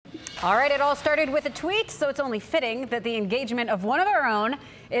All right, it all started with a tweet, so it's only fitting that the engagement of one of our own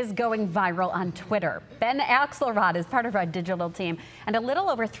is going viral on Twitter. Ben Axelrod is part of our digital team, and a little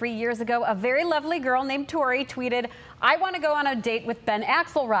over 3 years ago, a very lovely girl named Tori tweeted, "I want to go on a date with Ben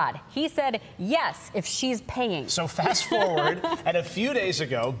Axelrod." He said yes, if she's paying. So fast forward, and a few days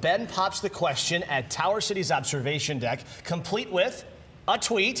ago, Ben pops the question at Tower City's observation deck, complete with a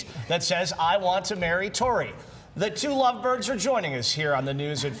tweet that says, "I want to marry Tori." The two lovebirds are joining us here on the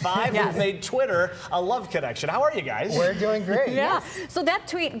News at 5. Yes. We've made Twitter a love connection. How are you guys? We're doing great. Yeah. Yes. So that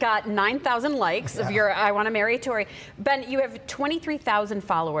tweet got 9,000 likes of your "I want to marry Tori." Ben, you have 23,000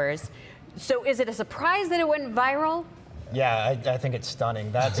 followers. So is it a surprise that it went viral? Yeah, I think it's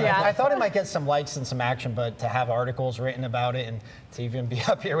stunning. I thought it might get some likes and some action, but to have articles written about it and to even be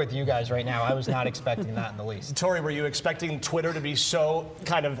up here with you guys right now, I was not expecting that in the least. Tori, were you expecting Twitter to be so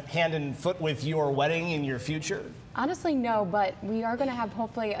kind of hand in foot with your wedding in your future? Honestly, no, but we are going to have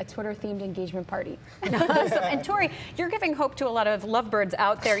hopefully a Twitter-themed engagement party. And Tori, you're giving hope to a lot of lovebirds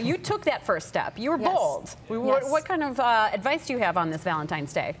out there. You took that first step. You were bold. Yes. What kind of advice do you have on this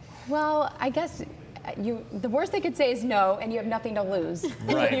Valentine's Day? Well, I guess the worst they could say is no, and you have nothing to lose.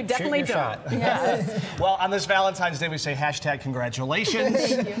 Right. You definitely Shoot your don't. shot. Yes. Well, on this Valentine's Day, we say hashtag congratulations.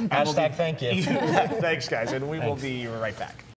 Thank you. Hashtag thank you. Thanks, guys, and we will be right back.